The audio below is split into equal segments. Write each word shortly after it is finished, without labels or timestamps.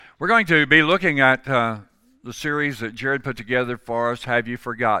We're going to be looking at the series that Jared put together for us, Have You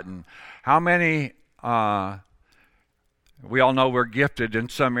Forgotten? How many, we all know we're gifted in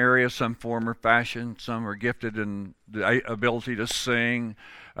some area, some form or fashion. Some are gifted in the ability to sing.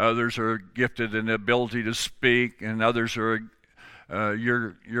 Others are gifted in the ability to speak. And others are,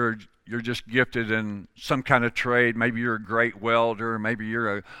 you're just gifted in some kind of trade. Maybe you're a great welder. Maybe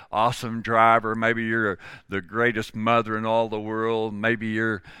you're an awesome driver. Maybe you're the greatest mother in all the world. Maybe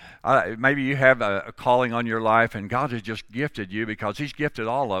you have a calling on your life, and God has just gifted you because He's gifted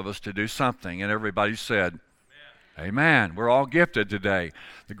all of us to do something. And everybody said, Amen. We're all gifted today.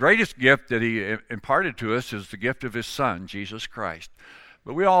 The greatest gift that He imparted to us is the gift of His Son, Jesus Christ.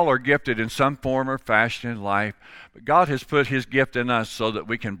 But we all are gifted in some form or fashion in life. But God has put His gift in us so that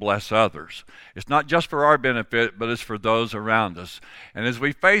we can bless others. It's not just for our benefit, but it's for those around us. And as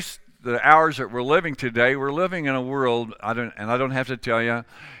we face the hours that we're living today, we're living in a world, I don't have to tell you,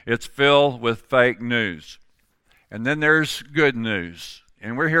 it's filled with fake news. And then there's good news.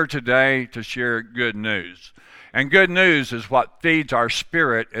 And we're here today to share good news. And good news is what feeds our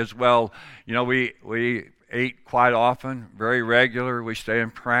spirit as well. You know, we eat quite often, very regular. We stay in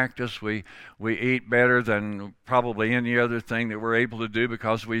practice. We eat better than probably any other thing that we're able to do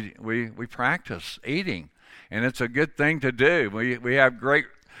because we practice eating. And it's a good thing to do. We have great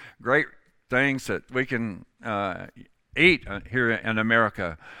things that we can eat here in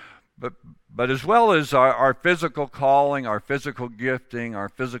America. But as well as our physical calling, our physical gifting, our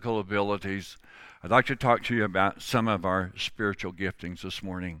physical abilities, I'd like to talk to you about some of our spiritual giftings this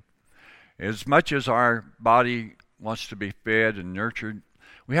morning. As much as our body wants to be fed and nurtured,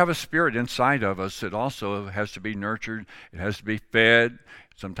 we have a spirit inside of us that also has to be nurtured. It has to be fed.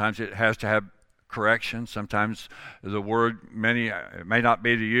 Sometimes it has to have correction. Sometimes the word, it may not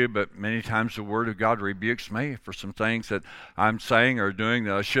be to you, but many times the word of God rebukes me for some things that I'm saying or doing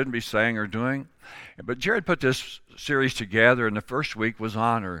that I shouldn't be saying or doing. But Jared put this series together, and the first week was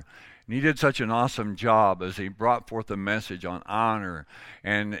honor. And he did such an awesome job as he brought forth a message on honor.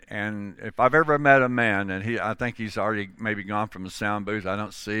 And if I've ever met a man, and I think he's already maybe gone from the sound booth. I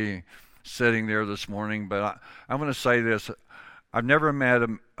don't see him sitting there this morning, but I want to say this. I've never met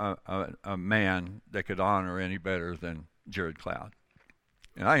a man that could honor any better than Jared Cloud.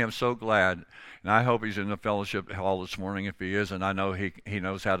 And I am so glad, and I hope he's in the fellowship hall this morning. If he is, and I know he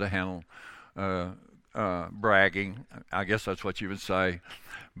knows how to handle bragging. I guess that's what you would say.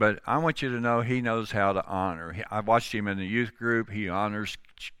 But I want you to know he knows how to honor. I've watched him in the youth group. He honors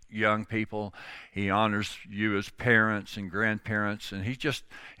young people. He honors you as parents and grandparents. And he's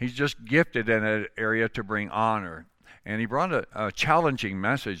just gifted in that area to bring honor. And he brought a challenging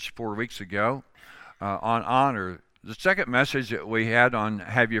message 4 weeks ago on honor. The second message that we had on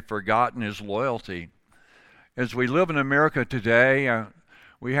Have You Forgotten is loyalty. As we live in America today,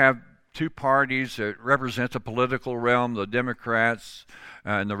 we have two parties that represent the political realm, the Democrats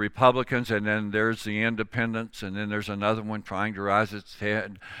and the Republicans, and then there's the independents, and then there's another one trying to rise its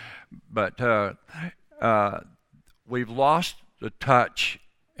head. But we've lost the touch.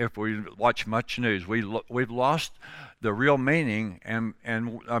 If we watch much news, we've lost the real meaning, and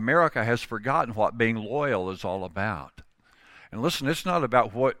America has forgotten what being loyal is all about. And listen, it's not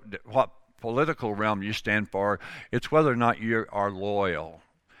about what political realm you stand for. It's whether or not you are loyal.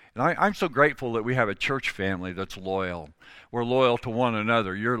 And I'm so grateful that we have a church family that's loyal. We're loyal to one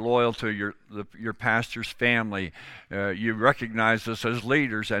another. You're loyal to your pastor's family. You recognize us as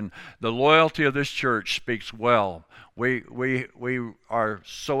leaders, and the loyalty of this church speaks well. We are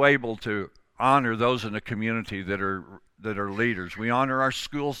so able to honor those in the community that are leaders. We honor our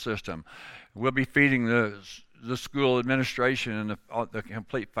school system. We'll be feeding the school administration and the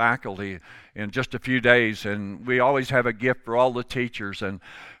complete faculty in just a few days, and we always have a gift for all the teachers. And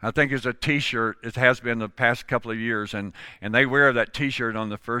I think it's a T-shirt. It has been the past couple of years, and they wear that T-shirt on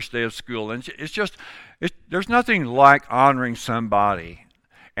the first day of school. And there's nothing like honoring somebody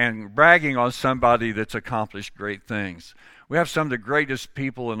and bragging on somebody that's accomplished great things. We have some of the greatest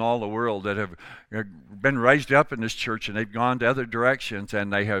people in all the world that have been raised up in this church, and they've gone to other directions,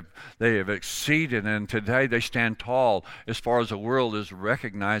 and they have exceeded, and today they stand tall as far as the world is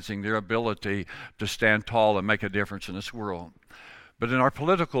recognizing their ability to stand tall and make a difference in this world. But in our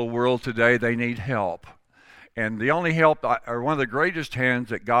political world today, they need help. And the only help, or one of the greatest hands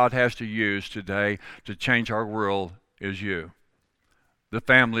that God has to use today to change our world is you, the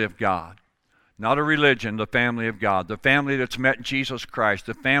family of God. Not a religion, the family of God, the family that's met Jesus Christ,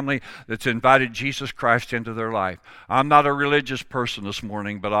 the family that's invited Jesus Christ into their life. I'm not a religious person this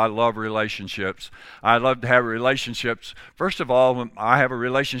morning, but I love relationships. I love to have relationships. First of all, I have a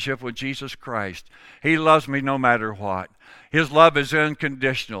relationship with Jesus Christ. He loves me no matter what. His love is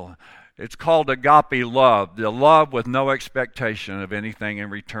unconditional. It's called agape love, the love with no expectation of anything in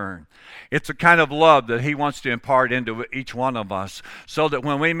return. It's a kind of love that He wants to impart into each one of us so that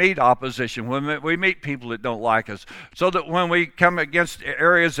when we meet opposition, when we meet people that don't like us, so that when we come against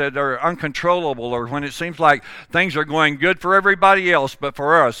areas that are uncontrollable or when it seems like things are going good for everybody else, but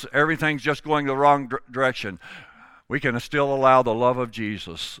for us, everything's just going the wrong direction, we can still allow the love of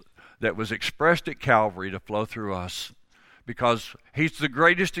Jesus that was expressed at Calvary to flow through us. Because He's the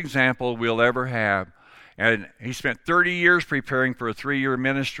greatest example we'll ever have. And He spent 30 years preparing for a 3-year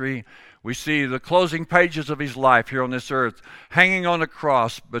ministry. We see the closing pages of His life here on this earth, hanging on a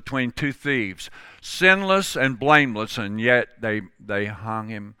cross between 2 thieves, sinless and blameless, and yet they hung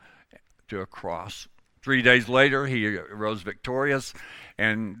Him to a cross. 3 days later, He arose victorious,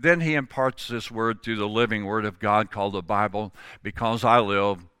 and then He imparts this word through the living Word of God called the Bible. Because I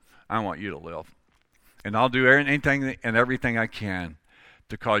live, I want you to live. And I'll do anything and everything I can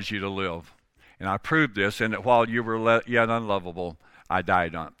to cause you to live. And I proved this in that while you were yet unlovable, I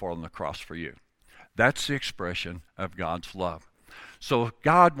died on the cross for you. That's the expression of God's love. So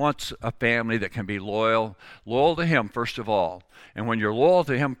God wants a family that can be loyal to Him first of all. And when you're loyal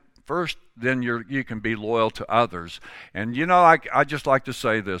to Him first, then you can be loyal to others. And you know, I just like to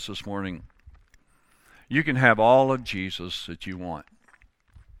say this morning. You can have all of Jesus that you want.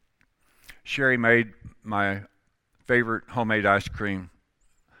 Sherry made my favorite homemade ice cream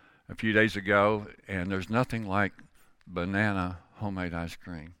a few days ago, and there's nothing like banana homemade ice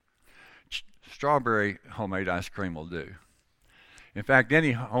cream. Strawberry homemade ice cream will do. In fact,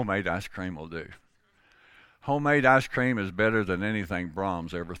 any homemade ice cream will do. Homemade ice cream is better than anything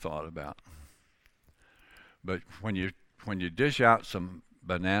Brahms ever thought about. But when you dish out some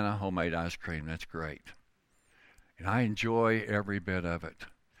banana homemade ice cream, that's great. And I enjoy every bit of it.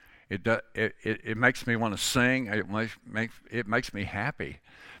 It makes me want to sing. It makes me happy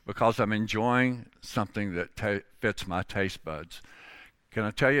because I'm enjoying something that fits my taste buds. Can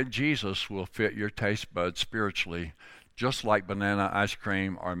I tell you, Jesus will fit your taste buds spiritually, just like banana ice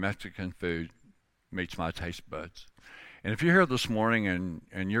cream or Mexican food meets my taste buds. And if you're here this morning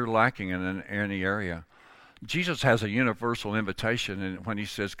and you're lacking in any area, Jesus has a universal invitation, and when He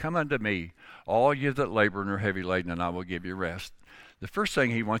says, "Come unto me, all you that labor and are heavy laden, and I will give you rest." The first thing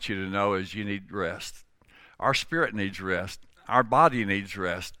He wants you to know is you need rest. Our spirit needs rest. Our body needs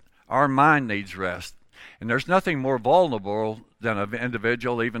rest. Our mind needs rest. And there's nothing more vulnerable than an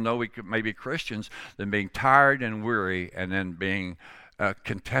individual, even though we may be Christians, than being tired and weary and then being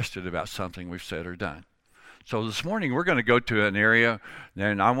contested about something we've said or done. So this morning we're going to go to an area,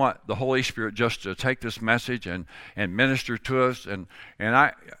 and I want the Holy Spirit just to take this message and minister to us. And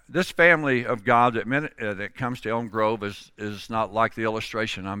this family of God that comes to Elm Grove is not like the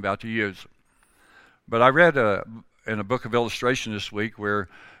illustration I'm about to use. But I read in a book of illustration this week where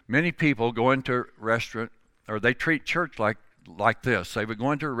many people go into a restaurant, or they treat church like this. They would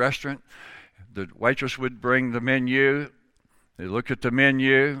go into a restaurant, the waitress would bring the menu, they look at the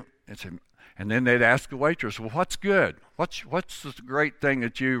menu, and then they'd ask the waitress, "Well, what's good? What's the great thing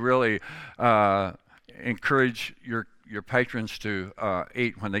that you really encourage your patrons to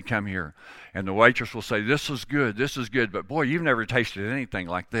eat when they come here?" And the waitress will say, this is good, but boy, you've never tasted anything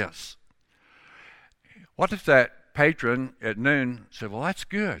like this." What if that patron at noon said, "Well, that's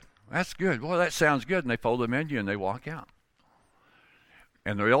good. Well, that sounds good," and they fold the menu and they walk out?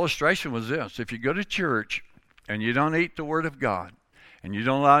 And the illustration was this: if you go to church and you don't eat the Word of God, and you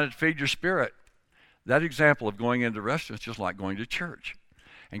don't allow it to feed your spirit, that example of going into restaurants is just like going to church.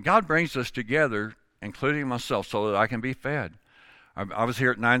 And God brings us together, including myself, so that I can be fed. I was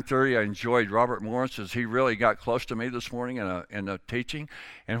here at 9:30. I enjoyed Robert Morris as he really got close to me this morning in a teaching.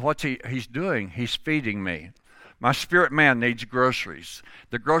 And what's he's doing? He's feeding me. My spirit man needs groceries,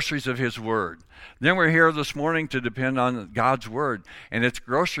 the groceries of His Word. Then we're here this morning to depend on God's Word, and it's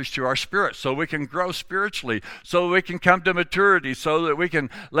groceries to our spirit so we can grow spiritually, so we can come to maturity, so that we can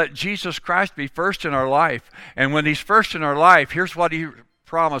let Jesus Christ be first in our life. And when He's first in our life, here's what He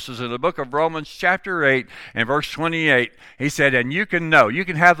promises in the book of Romans chapter 8 and verse 28. He said, and you can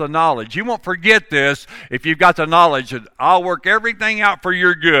have the knowledge. You won't forget this if you've got the knowledge that I'll work everything out for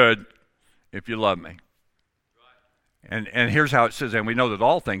your good if you love me. And here's how it says, and we know that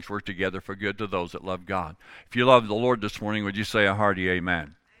all things work together for good to those that love God. If you love the Lord this morning, would you say a hearty amen?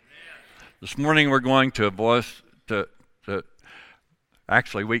 Amen. This morning we're going to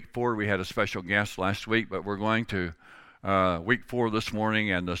actually week 4, we had a special guest last week, but we're going to week 4 this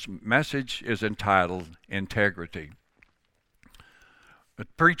morning, and this message is entitled Integrity. A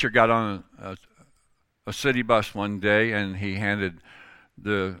preacher got on a city bus one day, and he handed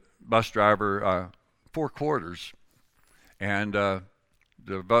the bus driver 4 quarters. And the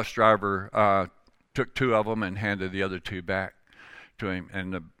bus driver took 2 of them and handed the other 2 back to him.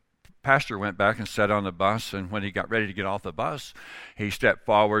 And the pastor went back and sat on the bus, and when he got ready to get off the bus, he stepped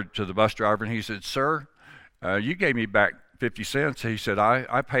forward to the bus driver and he said, "Sir, you gave me back 50 cents. He said,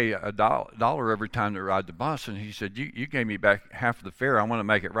 I pay $1 every time to ride the bus. And he said, you gave me back half of the fare. I want to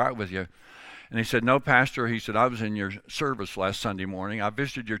make it right with you." And he said, "No, Pastor." He said, "I was in your service last Sunday morning. I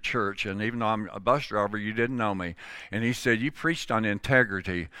visited your church, and even though I'm a bus driver, you didn't know me." And he said, "You preached on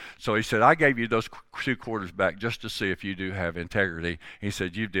integrity." So he said, "I gave you those 2 quarters back just to see if you do have integrity." He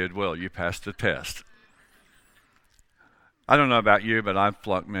said, "You did well. You passed the test." I don't know about you, but I've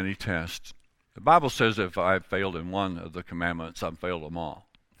flunked many tests. The Bible says if I've failed in one of the commandments, I've failed them all.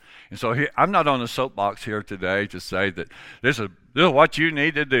 And so I'm not on a soapbox here today to say that this is what you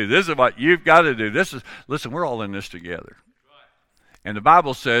need to do. This is what you've got to do. Listen, we're all in this together. And the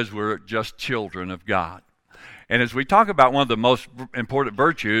Bible says we're just children of God. And as we talk about one of the most important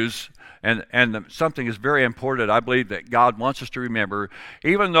virtues, and something is very important, I believe that God wants us to remember,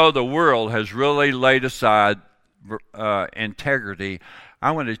 even though the world has really laid aside integrity,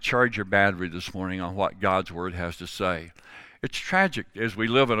 I want to charge your battery this morning on what God's Word has to say. It's tragic as we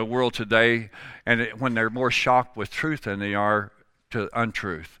live in a world today, and when they're more shocked with truth than they are to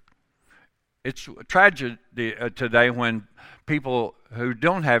untruth. It's tragic today when people who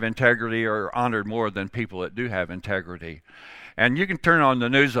don't have integrity are honored more than people that do have integrity. And you can turn on the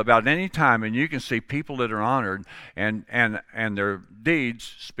news about any time, and you can see people that are honored, and their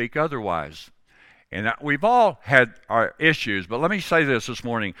deeds speak otherwise. And we've all had our issues, but let me say this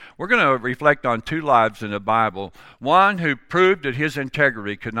morning. We're going to reflect on 2 lives in the Bible. One who proved that his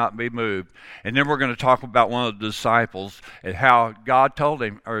integrity could not be moved. And then we're going to talk about one of the disciples and how God told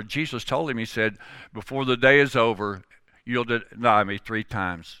him, or Jesus told him, he said, "Before the day is over, you'll deny me 3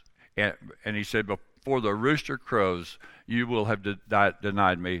 times. And he said, "Before the rooster crows, you will have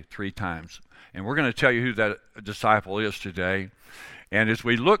denied me 3 times. And we're going to tell you who that disciple is today. And as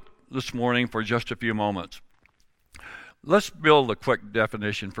we look this morning for just a few moments, let's build a quick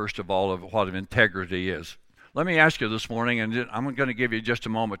definition, first of all, of what integrity is. Let me ask you this morning, and I'm going to give you just a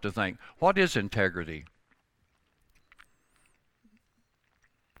moment to think. What is integrity?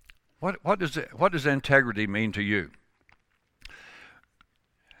 What does integrity mean to you?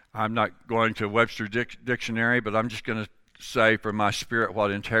 I'm not going to Webster Dictionary, but I'm just going to say from my spirit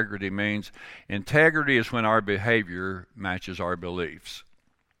what integrity means. Integrity is when our behavior matches our beliefs.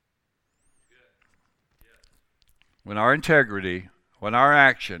 When our integrity, when our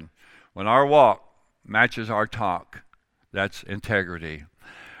action, when our walk matches our talk, that's integrity.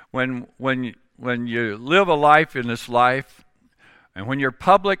 When you live a life in this life, and when your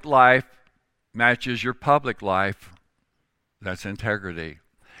public life matches your public life, that's integrity.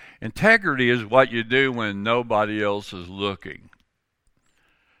 Integrity is what you do when nobody else is looking.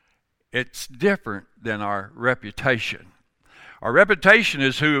 It's different than our reputation. Our reputation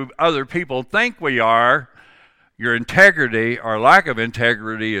is who other people think we are. Your integrity, or lack of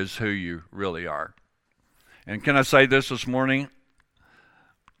integrity, is who you really are. And can I say this morning?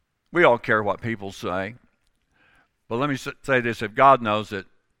 We all care what people say. But let me say this, if God knows it,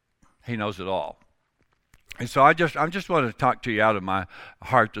 He knows it all. And so I just want to talk to you out of my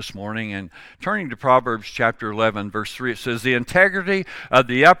heart this morning. And turning to Proverbs chapter 11, verse 3, it says, "The integrity of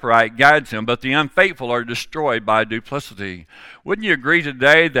the upright guides him, but the unfaithful are destroyed by duplicity." Wouldn't you agree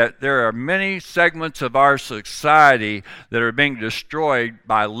today that there are many segments of our society that are being destroyed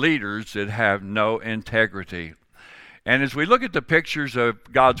by leaders that have no integrity? And as we look at the pictures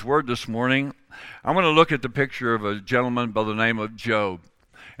of God's Word this morning, I want to look at the picture of a gentleman by the name of Job.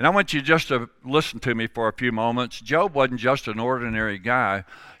 And I want you just to listen to me for a few moments. Job wasn't just an ordinary guy.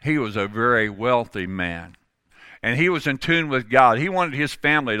 He was a very wealthy man. And he was in tune with God. He wanted his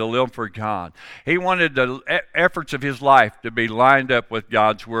family to live for God. He wanted the efforts of his life to be lined up with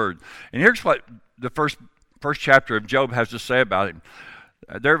God's Word. And here's what the first chapter of Job has to say about him.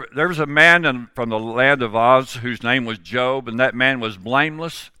 There was a man from the land of Uz whose name was Job, and that man was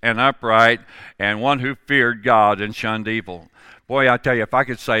blameless and upright and one who feared God and shunned evil. Boy, I tell you, if I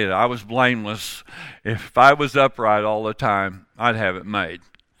could say that I was blameless, if I was upright all the time, I'd have it made.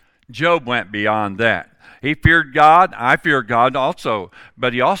 Job went beyond that. He feared God. I fear God also,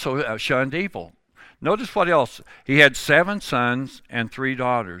 but he also shunned evil. Notice what else. He had 7 sons and 3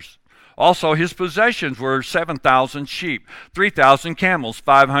 daughters. Also, his possessions were 7,000 sheep, 3,000 camels,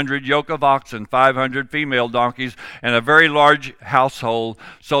 500 yoke of oxen, 500 female donkeys, and a very large household,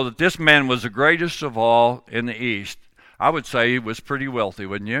 so that this man was the greatest of all in the East. I would say he was pretty wealthy,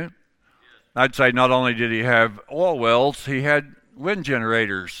 wouldn't you? Yes. I'd say not only did he have oil wells, he had wind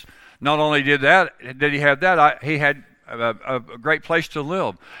generators. Not only did he have that, he had a great place to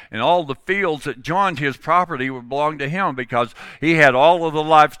live. And all the fields that joined his property would belong to him because he had all of the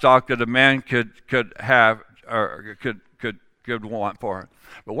livestock that a man could have or could want for it.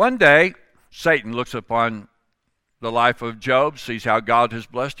 But one day, Satan looks upon the life of Job, sees how God has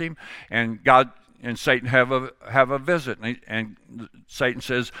blessed him, and God and Satan have a visit. And Satan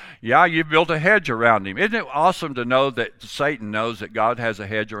says, yeah, you built a hedge around him. Isn't it awesome to know that Satan knows that God has a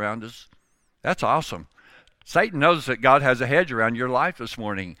hedge around us? That's awesome. Satan knows that God has a hedge around your life this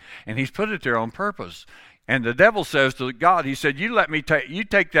morning, and he's put it there on purpose. And the devil says to God, he said, you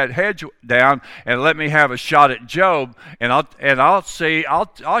take that hedge down and let me have a shot at Job, and I'll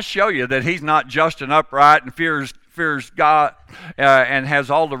show you that he's not just and upright and fears God and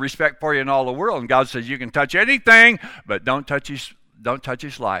has all the respect for you in all the world. And God says, you can touch anything, but don't touch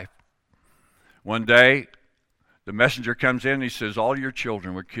his life. One day, the messenger comes in and he says, all your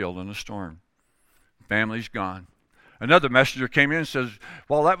children were killed in a storm. Family's gone. Another messenger came in and says,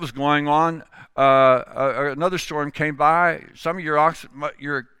 while that was going on, another storm came by. Some of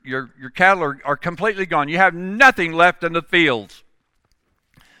your cattle are completely gone. You have nothing left in the fields.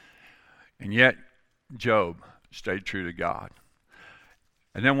 And yet, Job stayed true to God.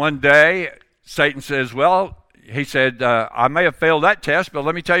 And then one day, Satan says, well, he said, I may have failed that test, but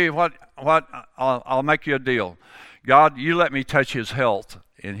let me tell you what I'll make you a deal. God, you let me touch his health,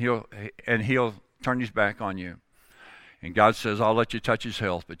 and he'll turn his back on you. And God says, I'll let you touch his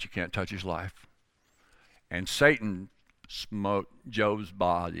health, but you can't touch his life. And Satan smote Job's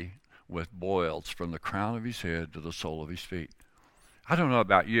body with boils from the crown of his head to the sole of his feet. I don't know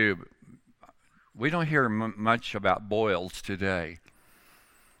about you, but we don't hear much about boils today.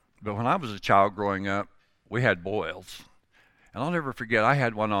 But when I was a child growing up, we had boils. And I'll never forget, I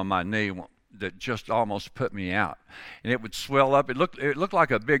had one on my knee that just almost put me out. And it would swell up. It looked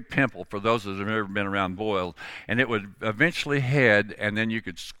like a big pimple for those that have ever been around boils. And it would eventually head, and then you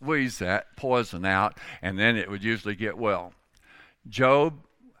could squeeze that poison out, and then it would usually get well. Job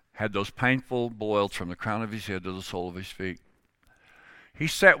had those painful boils from the crown of his head to the sole of his feet. He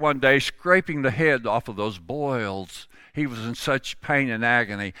sat one day scraping the head off of those boils. He was in such pain and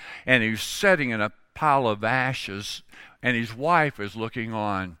agony, and he was sitting in a pile of ashes, and his wife is looking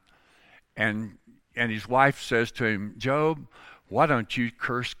on. And his wife says to him, Job, why don't you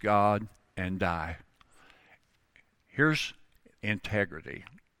curse God and die? Here's integrity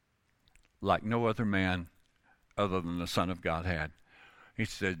like no other man other than the Son of God had. He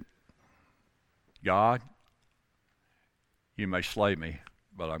said, God, you may slay me,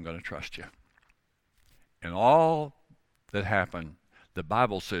 but I'm going to trust you. And all that happened, the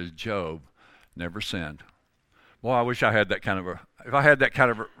Bible says Job never sinned. Boy, I wish I had that kind of if I had that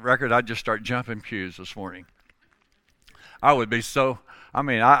kind of a record, I'd just start jumping pews this morning. I would be so,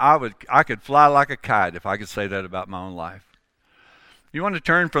 I could fly like a kite if I could say that about my own life. You want to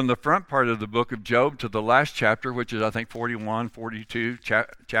turn from the front part of the book of Job to the last chapter, which is, I think, 41, 42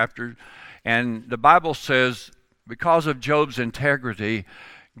 chapters. And the Bible says, because of Job's integrity,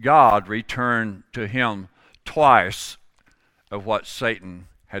 God returned to him twice of what Satan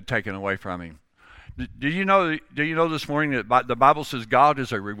had taken away from him. Do you know this morning that the Bible says God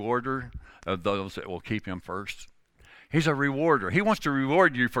is a rewarder of those that will keep him first? He's a rewarder. He wants to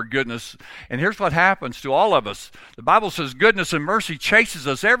reward you for goodness. And here's what happens to all of us. The Bible says goodness and mercy chases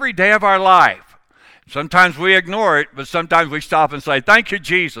us every day of our life. Sometimes we ignore it, but sometimes we stop and say, thank you,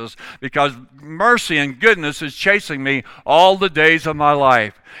 Jesus, because mercy and goodness is chasing me all the days of my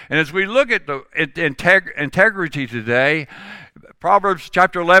life. And as we look at the integrity today, Proverbs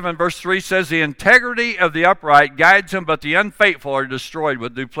chapter 11, verse 3 says, the integrity of the upright guides him, but the unfaithful are destroyed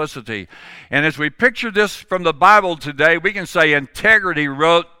with duplicity. And as we picture this from the Bible today, we can say integrity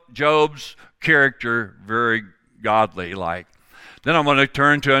wrote Job's character very godly-like. Then I'm going to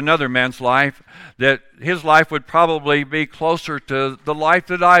turn to another man's life, that his life would probably be closer to the life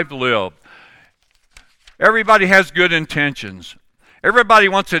that I've lived. Everybody has good intentions. Everybody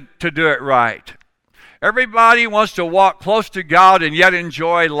wants to do it right. Everybody wants to walk close to God and yet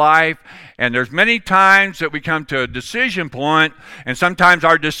enjoy life. And there's many times that we come to a decision point, and sometimes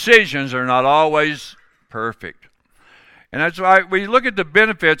our decisions are not always perfect. And that's why we look at the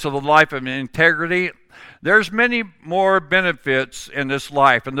benefits of the life of integrity. There's many more benefits in this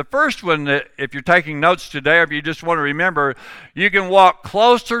life. And the first one, that if you're taking notes today, or if you just want to remember, you can walk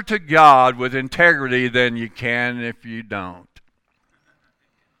closer to God with integrity than you can if you don't.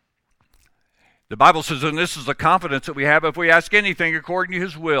 The Bible says, and this is the confidence that we have if we ask anything according to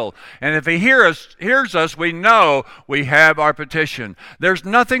his will. And if he hears us, we know we have our petition. There's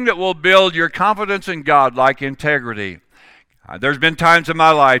nothing that will build your confidence in God like integrity. There's been times in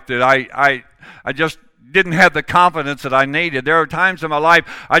my life that I just didn't have the confidence that I needed. There are times in my life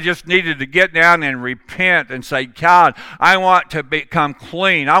I just needed to get down and repent and say, God, I want to become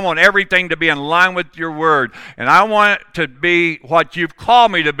clean. I want everything to be in line with your word. And I want it to be what you've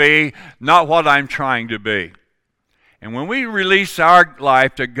called me to be, not what I'm trying to be. And when we release our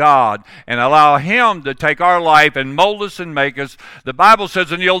life to God and allow Him to take our life and mold us and make us, the Bible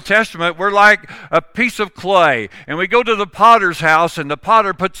says in the Old Testament, we're like a piece of clay. And we go to the potter's house, and the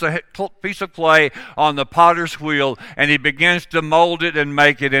potter puts a piece of clay on the potter's wheel, and he begins to mold it and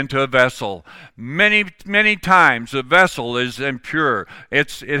make it into a vessel. Many, many times the vessel is impure.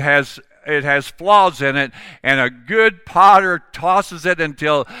 It has flaws in it, and a good potter tosses it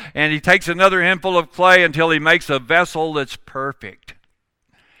and he takes another handful of clay until he makes a vessel that's perfect.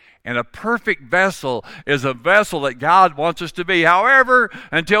 And a perfect vessel is a vessel that God wants us to be. However,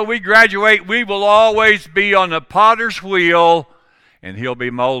 until we graduate, we will always be on the potter's wheel, and He'll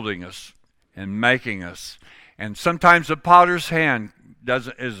be molding us and making us. And sometimes the potter's hand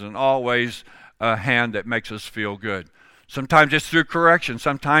isn't always a hand that makes us feel good. Sometimes it's through correction.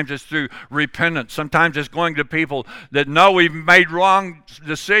 Sometimes it's through repentance. Sometimes it's going to people that know we've made wrong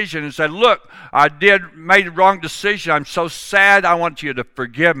decision and said, look, I made a wrong decision. I'm so sad. I want you to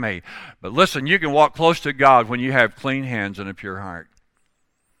forgive me. But listen, you can walk close to God when you have clean hands and a pure heart.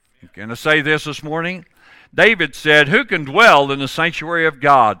 Can I say this morning? David said, who can dwell in the sanctuary of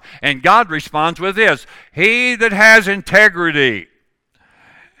God? And God responds with this, he that has integrity.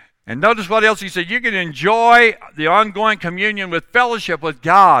 And notice what else he said. You can enjoy the ongoing communion with fellowship with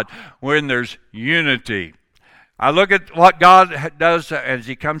God when there's unity. I look at what God does as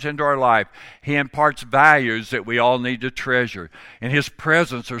He comes into our life. He imparts values that we all need to treasure. In His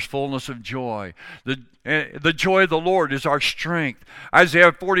presence, there's fullness of joy. The joy of the Lord is our strength.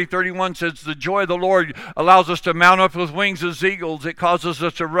 Isaiah 40:31 says, the joy of the Lord allows us to mount up with wings as eagles. It causes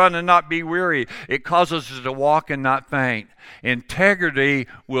us to run and not be weary. It causes us to walk and not faint. Integrity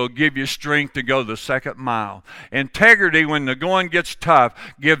will give you strength to go the second mile. Integrity, when the going gets tough,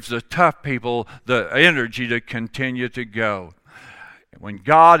 gives the tough people the energy to continue to go. When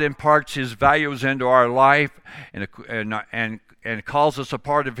God imparts His values into our life and calls us a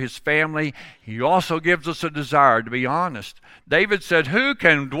part of His family, He also gives us a desire to be honest. David said, who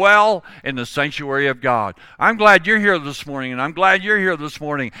can dwell in the sanctuary of God? I'm glad you're here this morning, and I'm glad you're here this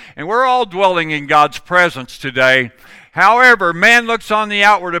morning. And we're all dwelling in God's presence today. However, man looks on the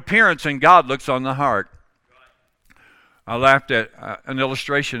outward appearance, and God looks on the heart. I laughed at an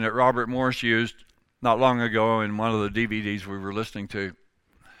illustration that Robert Morris used not long ago in one of the DVDs we were listening to.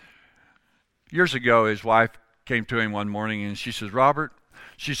 Years ago, his wife came to him one morning and she says, Robert,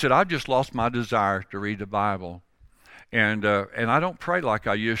 she said, I've just lost my desire to read the Bible. And I don't pray like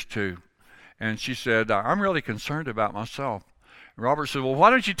I used to. And she said, I'm really concerned about myself. And Robert said, well, why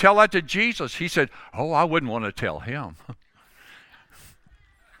don't you tell that to Jesus? He said, oh, I wouldn't want to tell Him.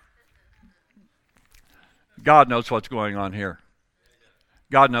 God knows what's going on here.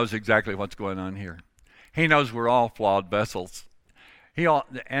 God knows exactly what's going on here. He knows we're all flawed vessels.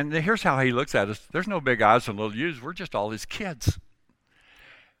 And here's how He looks at us. There's no big eyes and little U's. We're just all His kids.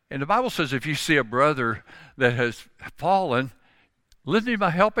 And the Bible says if you see a brother that has fallen, lend him a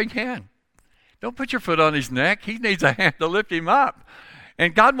helping hand. Don't put your foot on his neck. He needs a hand to lift him up.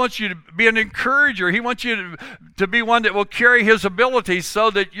 And God wants you to be an encourager. He wants you to be one that will carry His abilities so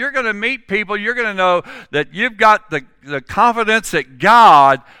that you're going to meet people. You're going to know that you've got the confidence that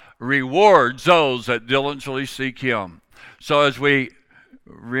God rewards those that diligently seek Him. So as we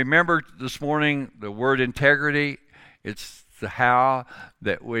remember this morning the word integrity, it's the how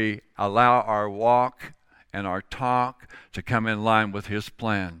that we allow our walk and our talk to come in line with His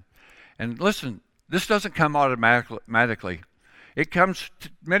plan. And listen, this doesn't come automatically. It comes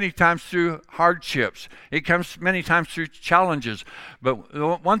many times through hardships. It comes many times through challenges.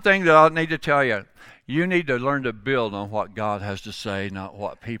 But one thing that I need to tell you, you need to learn to build on what God has to say, not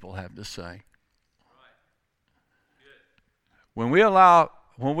what people have to say. When we allow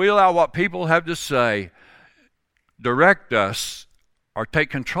what people have to say direct us or take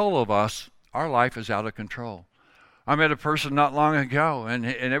control of us, our life is out of control. I met a person not long ago, and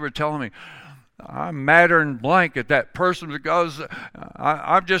they were telling me, I'm madder than blank at that person because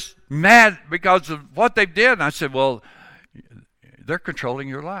I'm just mad because of what they did. And I said, well, they're controlling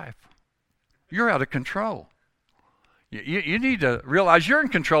your life. You're out of control. You need to realize you're in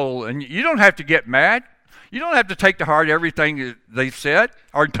control, and you don't have to get mad. You don't have to take to heart everything they've said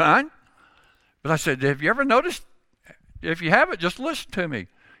or done. But I said, have you ever noticed? If you haven't, just listen to me.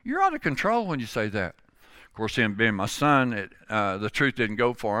 You're out of control when you say that. Of course, him being my son, the truth didn't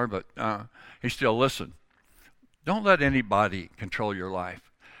go for him, but he still listened. Don't let anybody control your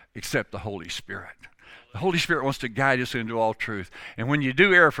life except the Holy Spirit. The Holy Spirit wants to guide us into all truth. And when you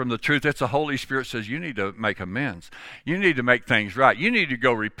do err from the truth, that's the Holy Spirit says you need to make amends. You need to make things right. You need to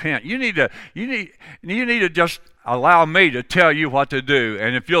go repent. You need to just allow me to tell you what to do.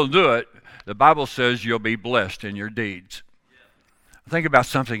 And if you'll do it, the Bible says you'll be blessed in your deeds. Think about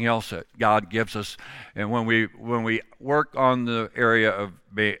something else that God gives us, and when we work on the area of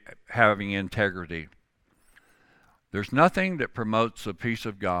having integrity, there's nothing that promotes the peace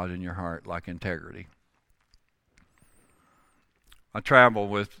of God in your heart like integrity. I traveled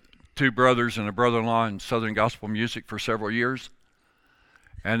with two brothers and a brother-in-law in Southern gospel music for several years,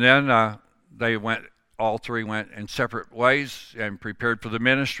 and then all three went in separate ways and prepared for the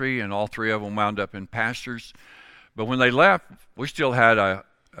ministry, and all three of them wound up in pastors. But when they left, we still had a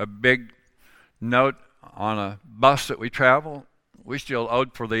big note on a bus that we traveled. We still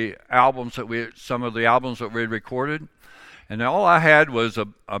owed for the albums some of the albums that we had recorded. And all I had was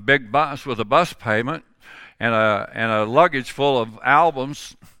a big bus with a bus payment and a luggage full of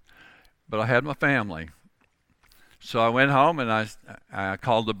albums, but I had my family. So I went home and I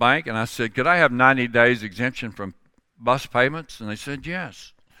called the bank and I said, could I have 90 days exemption from bus payments? And they said,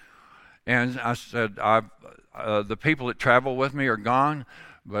 yes. And I said, the people that travel with me are gone,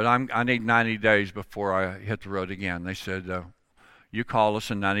 but I need 90 days before I hit the road again. They said, you call us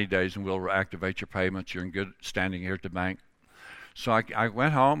in 90 days and we'll activate your payments. You're in good standing here at the bank. So I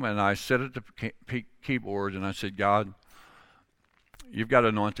went home and I sat at the keyboard and I said, God, you've got to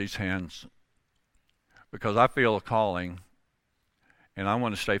anoint these hands because I feel a calling and I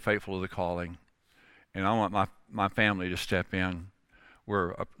want to stay faithful to the calling and I want my family to step in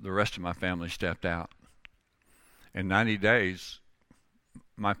where the rest of my family stepped out. In 90 days,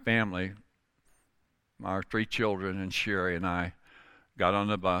 my family, our three children and Sherry and I got on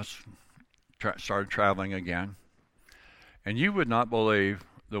the bus, started traveling again. And you would not believe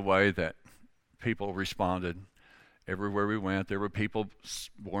the way that people responded. Everywhere we went, there were people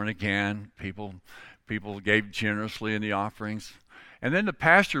born again. People gave generously in the offerings. And then the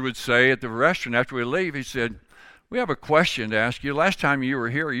pastor would say at the restaurant after we leave, he said, we have a question to ask you. Last time you were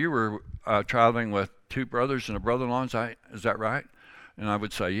here, you were traveling with two brothers and a brother-in-law. Is that right? And I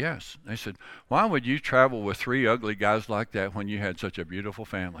would say, yes. They said, why would you travel with three ugly guys like that when you had such a beautiful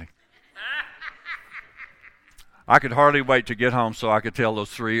family? I could hardly wait to get home so I could tell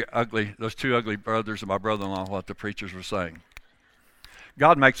those two ugly brothers and my brother-in-law what the preachers were saying.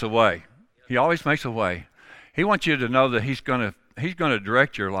 God makes a way. He always makes a way. He wants you to know that He's going to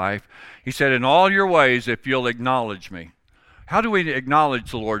direct your life. He said, in all your ways, if you'll acknowledge me. How do we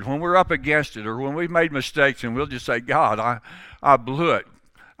acknowledge the Lord? When we're up against it or when we've made mistakes and we'll just say, God, I blew it.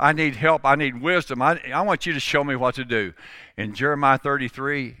 I need help. I need wisdom. I want you to show me what to do. In Jeremiah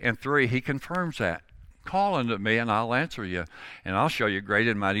 33:3, He confirms that. Call unto me and I'll answer you, and I'll show you great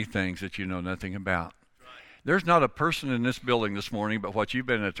and mighty things that you know nothing about. There's not a person in this building this morning but what you've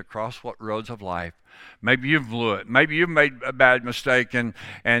been at the crossroads of life. Maybe you've blew it. Maybe you've made a bad mistake and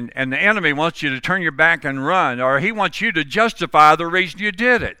the enemy wants you to turn your back and run, or he wants you to justify the reason you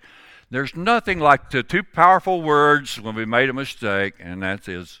did it. There's nothing like the two powerful words when we made a mistake, and that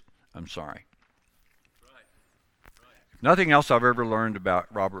is, I'm sorry. Nothing else I've ever learned about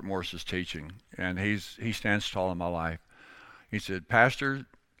Robert Morris's teaching, and he stands tall in my life. He said, Pastor,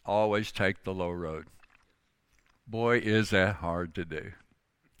 always take the low road. Boy, is that hard to do.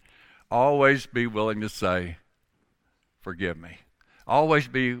 Always be willing to say, forgive me. Always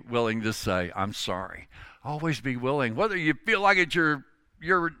be willing to say, I'm sorry. Always be willing, whether you feel like it's whether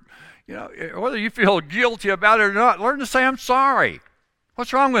you feel guilty about it or not, learn to say, I'm sorry.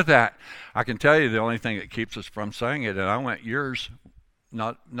 What's wrong with that? I can tell you the only thing that keeps us from saying it, and I went years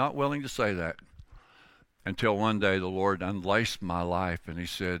not willing to say that until one day the Lord unlaced my life and He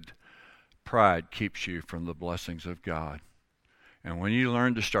said, pride keeps you from the blessings of God. And when you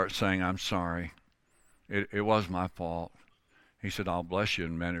learn to start saying, I'm sorry, it was my fault, He said, I'll bless you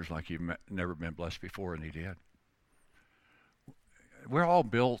in manners like you've never been blessed before, and He did. We're all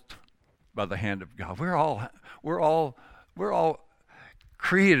built by the hand of God. We're all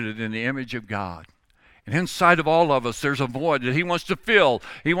created in the image of God. And inside of all of us, there's a void that He wants to fill.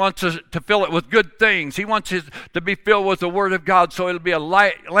 He wants to fill it with good things. He wants it to be filled with the Word of God so it'll be a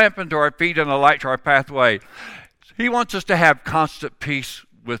lamp unto our feet and a light to our pathway. He wants us to have constant peace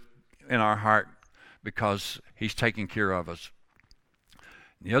in our heart because He's taking care of us.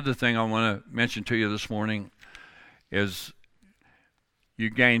 The other thing I want to mention to you this morning is you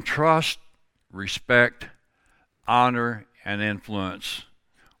gain trust, respect, honor, and influence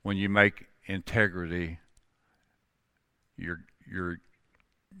when you make integrity your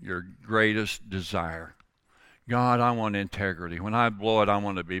greatest desire. God, I want integrity. When I blow it, I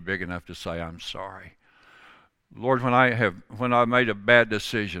want to be big enough to say, I'm sorry. Lord, when I made a bad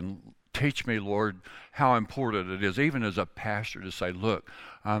decision, teach me, Lord, how important it is, even as a pastor, to say, look,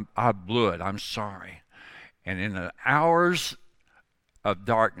 I blew it. I'm sorry. And in the hours of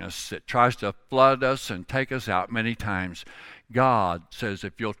darkness that tries to flood us and take us out many times, God says,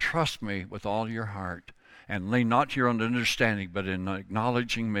 if you'll trust me with all your heart and lean not to your own understanding, but in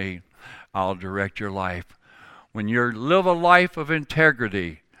acknowledging me, I'll direct your life. When you live a life of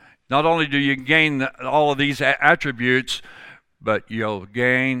integrity, not only do you gain all of these attributes, but you'll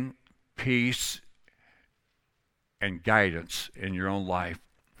gain peace and guidance in your own life.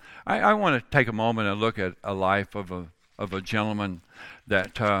 I want to take a moment and look at a life of a gentleman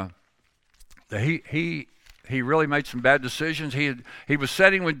that he really made some bad decisions. He was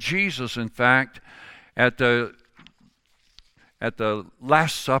sitting with Jesus, in fact, at the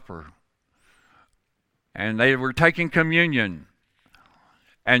Last Supper, and they were taking communion.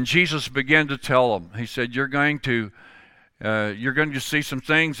 And Jesus began to tell them. He said, "You're going to see some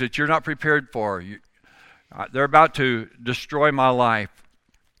things that you're not prepared for. They're about to destroy my life."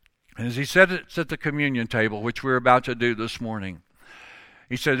 And as he said it at the communion table, which we're about to do this morning,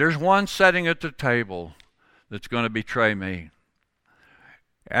 he said, "There's one sitting at the table that's going to betray me."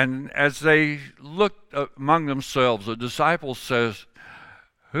 And as they looked among themselves, the disciples says,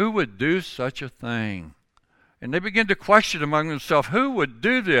 "Who would do such a thing?" And they begin to question among themselves, who would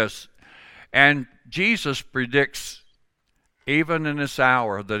do this? And Jesus predicts, even in this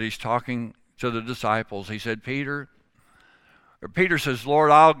hour that he's talking to the disciples, he said, Peter says,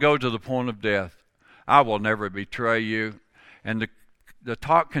 "Lord, I'll go to the point of death. I will never betray you." And the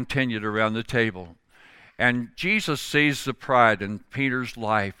talk continued around the table. And Jesus sees the pride in Peter's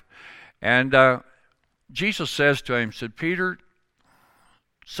life. And Jesus says to him, said, "Peter,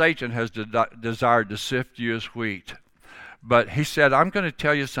 Satan has desired to sift you as wheat." But he said, "I'm going to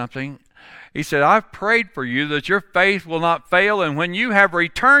tell you something." He said, "I've prayed for you that your faith will not fail, and when you have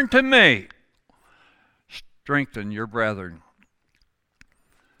returned to me, strengthen your brethren."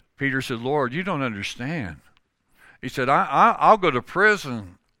 Peter said, "Lord, you don't understand." He said, I'll go to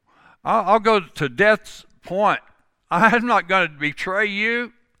prison. I'll go to death's point. I'm not going to betray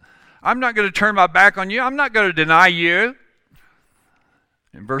you. I'm not going to turn my back on you. I'm not going to deny you.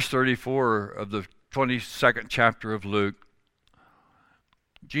 In verse 34 of the 22nd chapter of Luke,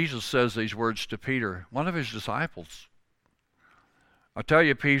 Jesus says these words to Peter, one of his disciples. "I tell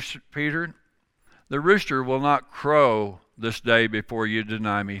you, Peter, the rooster will not crow this day before you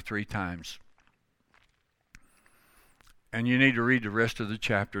deny me 3 times. And you need to read the rest of the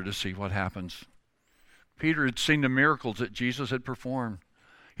chapter to see what happens. Peter had seen the miracles that Jesus had performed.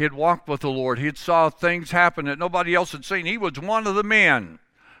 He had walked with the Lord. He had saw things happen that nobody else had seen. He was one of the men,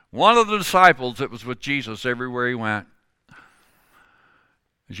 one of the disciples that was with Jesus everywhere he went.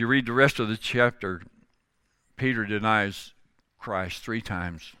 As you read the rest of the chapter, Peter denies Christ 3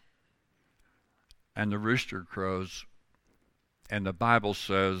 times. And the rooster crows. And the Bible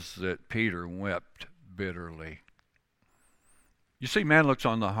says that Peter wept bitterly. You see, man looks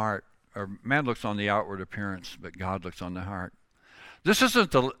on the heart, or man looks on the outward appearance, but God looks on the heart. This isn't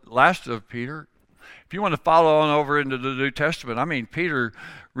the last of Peter. If you want to follow on over into the New Testament, Peter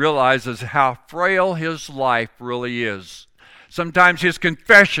realizes how frail his life really is. Sometimes his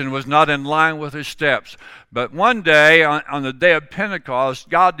confession was not in line with his steps. But one day, on the day of Pentecost,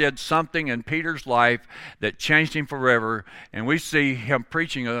 God did something in Peter's life that changed him forever. And we see him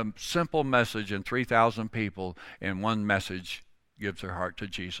preaching a simple message, and 3,000 people in one message gives their heart to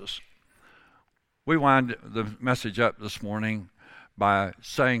Jesus. We wind the message up this morning by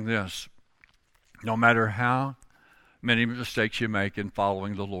saying this: no matter how many mistakes you make in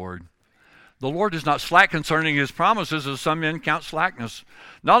following the Lord is not slack concerning his promises, as some men count slackness.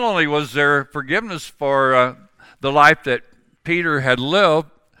 Not only was there forgiveness for the life that Peter had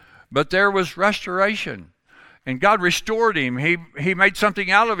lived, but there was restoration. And God restored him. He made something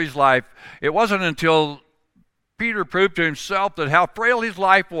out of his life. It wasn't until Peter proved to himself that how frail his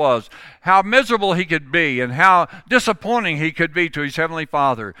life was, how miserable he could be, and how disappointing he could be to his heavenly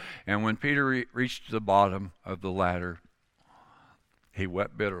Father. And when Peter reached the bottom of the ladder, he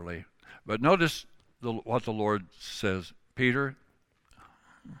wept bitterly. But notice what the Lord says: Peter,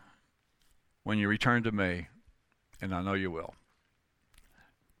 when you return to me, and I know you will,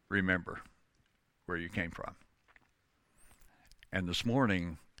 remember where you came from. And this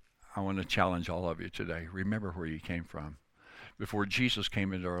morning, I want to challenge all of you today. Remember where you came from. Before Jesus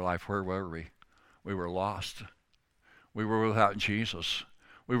came into our life, where were we? We were lost. We were without Jesus.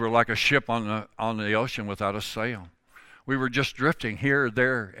 We were like a ship on the ocean without a sail. We were just drifting here,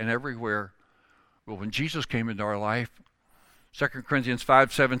 there, and everywhere. But when Jesus came into our life, 2 Corinthians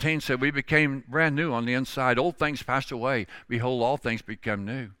 5:17 said, we became brand new on the inside. Old things passed away. Behold, all things become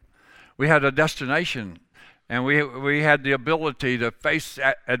new. We had a destination, and we had the ability to face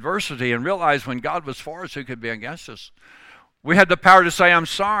adversity and realize when God was for us, who could be against us. We had the power to say, I'm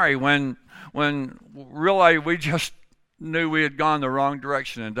sorry, when really we just knew we had gone the wrong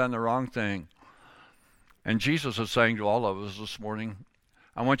direction and done the wrong thing. And Jesus is saying to all of us this morning,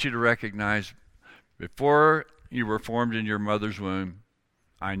 I want you to recognize, before you were formed in your mother's womb,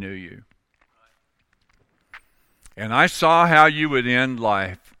 I knew you. And I saw how you would end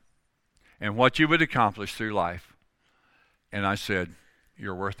life and what you would accomplish through life. And I said,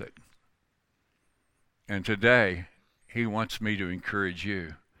 you're worth it. And today, he wants me to encourage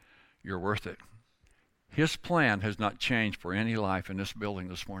you. You're worth it. His plan has not changed for any life in this building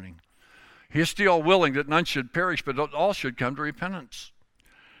this morning. He is still willing that none should perish, but all should come to repentance.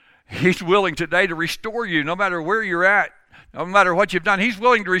 He's willing today to restore you no matter where you're at, no matter what you've done. He's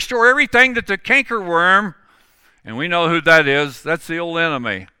willing to restore everything that the cankerworm, and we know who that is, that's the old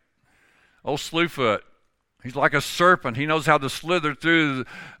enemy, old Slewfoot. He's like a serpent. He knows how to slither through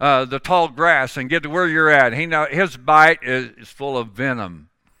the tall grass and get to where you're at. His bite is full of venom.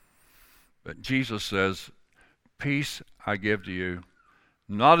 But Jesus says, peace I give to you,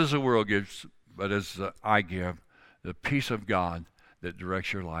 not as the world gives, but as I give, the peace of God that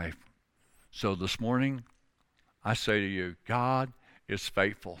directs your life. So this morning, I say to you, God is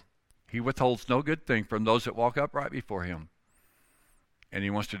faithful. He withholds no good thing from those that walk upright before him. And he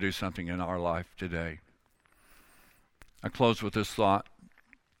wants to do something in our life today. I close with this thought.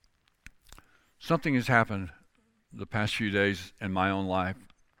 Something has happened the past few days in my own life.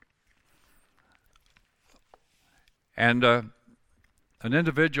 And an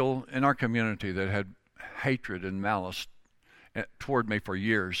individual in our community that had hatred and malice toward me for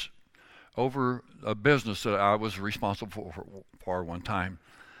years over a business that I was responsible for one time.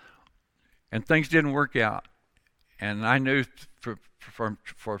 And things didn't work out. And I knew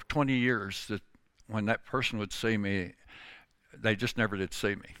for 20 years that when that person would see me, they just never did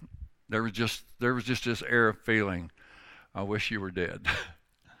see me. There was just this air of feeling, I wish you were dead.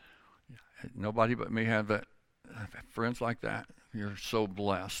 Nobody but me have that. Friends like that. You're so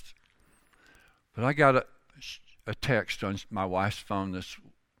blessed. But I got a text on my wife's phone this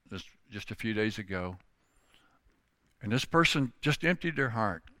just a few days ago. And this person just emptied their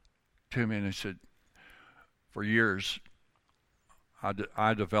heart to me, and they said, for years,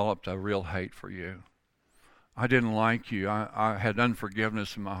 I developed a real hate for you. I didn't like you. I had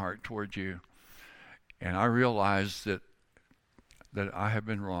unforgiveness in my heart towards you. And I realized that I have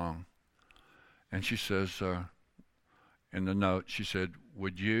been wrong. And she says, in the note, she said,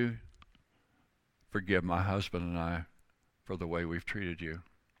 would you forgive my husband and I for the way we've treated you?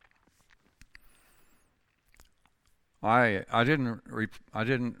 I didn't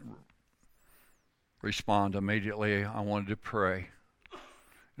respond immediately. I wanted to pray.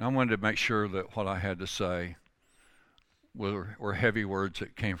 And I wanted to make sure that what I had to say were heavy words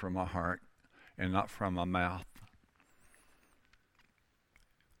that came from my heart and not from my mouth.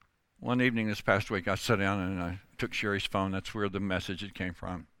 One evening this past week, I sat down and I took Sherry's phone. That's where the message had came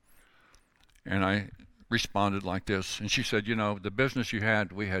from. And I responded like this. And she said, the business you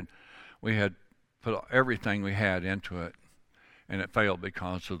had, we had put everything we had into it. And it failed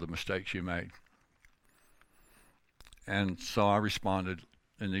because of the mistakes you made. And so I responded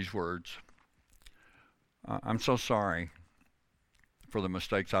in these words. I'm so sorry for the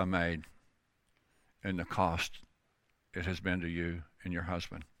mistakes I made and the cost it has been to you and your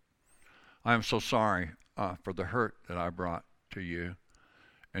husband. I am so sorry for the hurt that I brought to you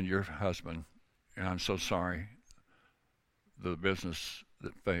and your husband, and I'm so sorry the business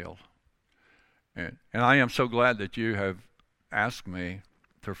that failed. And I am so glad that you have asked me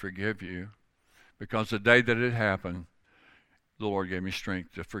to forgive you, because the day that it happened, the Lord gave me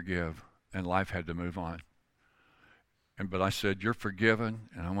strength to forgive, and life had to move on. But I said, you're forgiven,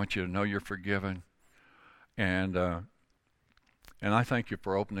 and I want you to know you're forgiven. And I thank you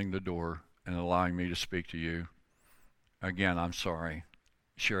for opening the door and allowing me to speak to you. Again, I'm sorry.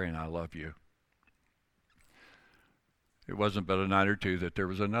 Sherry and I love you. It wasn't but a night or two that there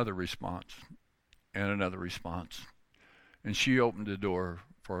was another response and another response. And she opened the door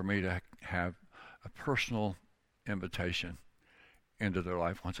for me to have a personal invitation into their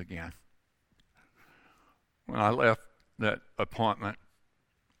life once again. When I left that appointment,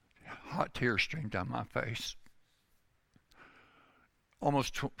 hot tears streamed down my face.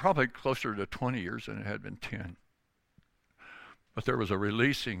 Probably closer to 20 years than it had been 10. But there was a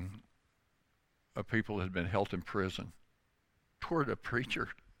releasing of people that had been held in prison toward a preacher.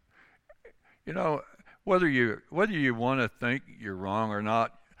 Whether you want to think you're wrong or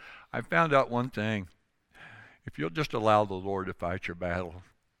not, I found out one thing. If you'll just allow the Lord to fight your battle,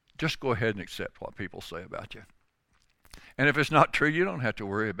 just go ahead and accept what people say about you. And if it's not true, you don't have to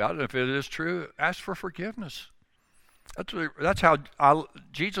worry about it. If it is true, ask for forgiveness. That's how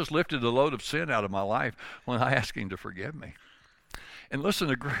Jesus lifted the load of sin out of my life, when I asked him to forgive me. And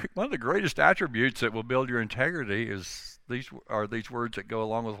listen, one of the greatest attributes that will build your integrity is these words that go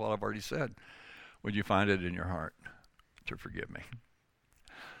along with what I've already said. Would you find it in your heart to forgive me?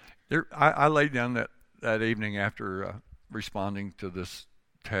 I laid down that evening after responding to this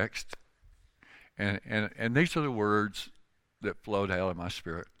text, and these are the words that flowed out of my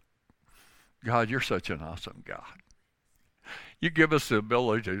spirit. God, you're such an awesome God. You give us the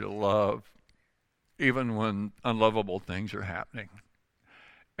ability to love even when unlovable things are happening.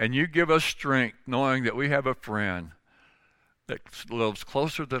 And you give us strength knowing that we have a friend that lives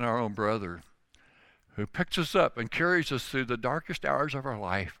closer than our own brother, who picks us up and carries us through the darkest hours of our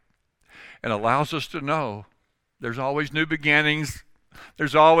life and allows us to know there's always new beginnings.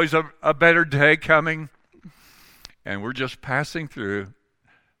 There's always a better day coming. And we're just passing through.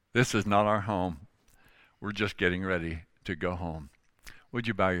 This is not our home. We're just getting ready to go home. Would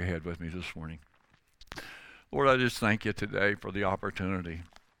you bow your head with me this morning? Lord, I just thank you today for the opportunity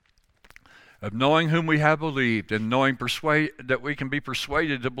of knowing whom we have believed and knowing that we can be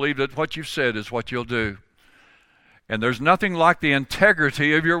persuaded to believe that what you've said is what you'll do. And there's nothing like the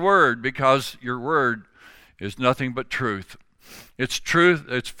integrity of your word, because your word is nothing but truth. It's truth.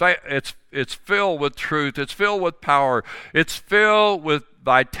 It's filled with truth. It's filled with power. It's filled with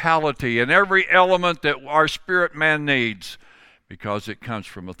vitality and every element that our spirit man needs, because it comes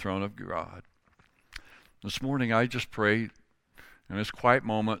from the throne of God. This morning I just pray in this quiet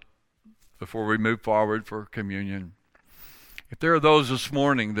moment before we move forward for communion, if there are those this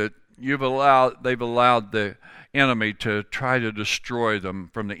morning that they've allowed the enemy to try to destroy them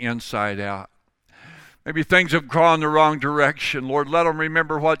from the inside out. Maybe things have gone the wrong direction. Lord, let them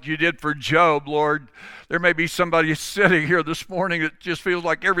remember what you did for Job, Lord. There may be somebody sitting here this morning that just feels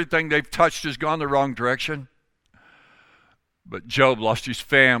like everything they've touched has gone the wrong direction. But Job lost his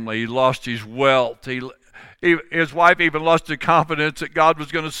family. He lost his wealth. His wife even lost the confidence that God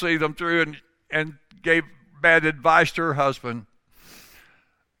was going to see them through, and gave bad advice to her husband.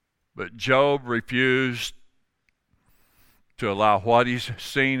 But Job refused to allow what he's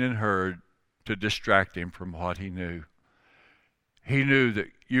seen and heard to distract him from what he knew. He knew that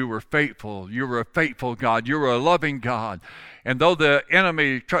you were faithful. You were a faithful God. You were a loving God. And though the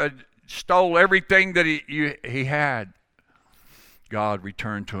enemy stole everything that he had, God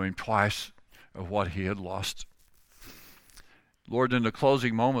returned to him twice of what he had lost. Lord, in the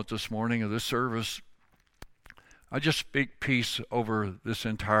closing moment this morning of this service, I just speak peace over this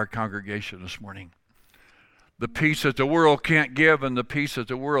entire congregation this morning. The peace that the world can't give, and the peace that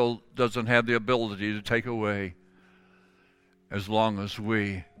the world doesn't have the ability to take away, as long as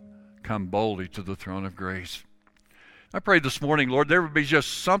we come boldly to the throne of grace. I pray this morning, Lord, there would be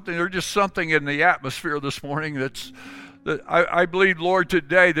just something in the atmosphere this morning that I believe, Lord,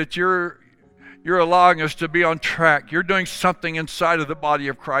 today that you're allowing us to be on track. You're doing something inside of the body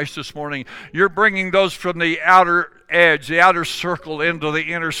of Christ this morning. You're bringing those from the outer edge, the outer circle, into the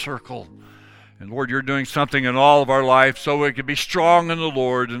inner circle. And Lord, you're doing something in all of our life so we can be strong in the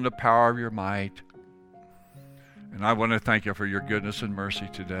Lord and the power of your might. And I want to thank you for your goodness and mercy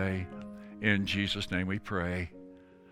today. In Jesus' name we pray.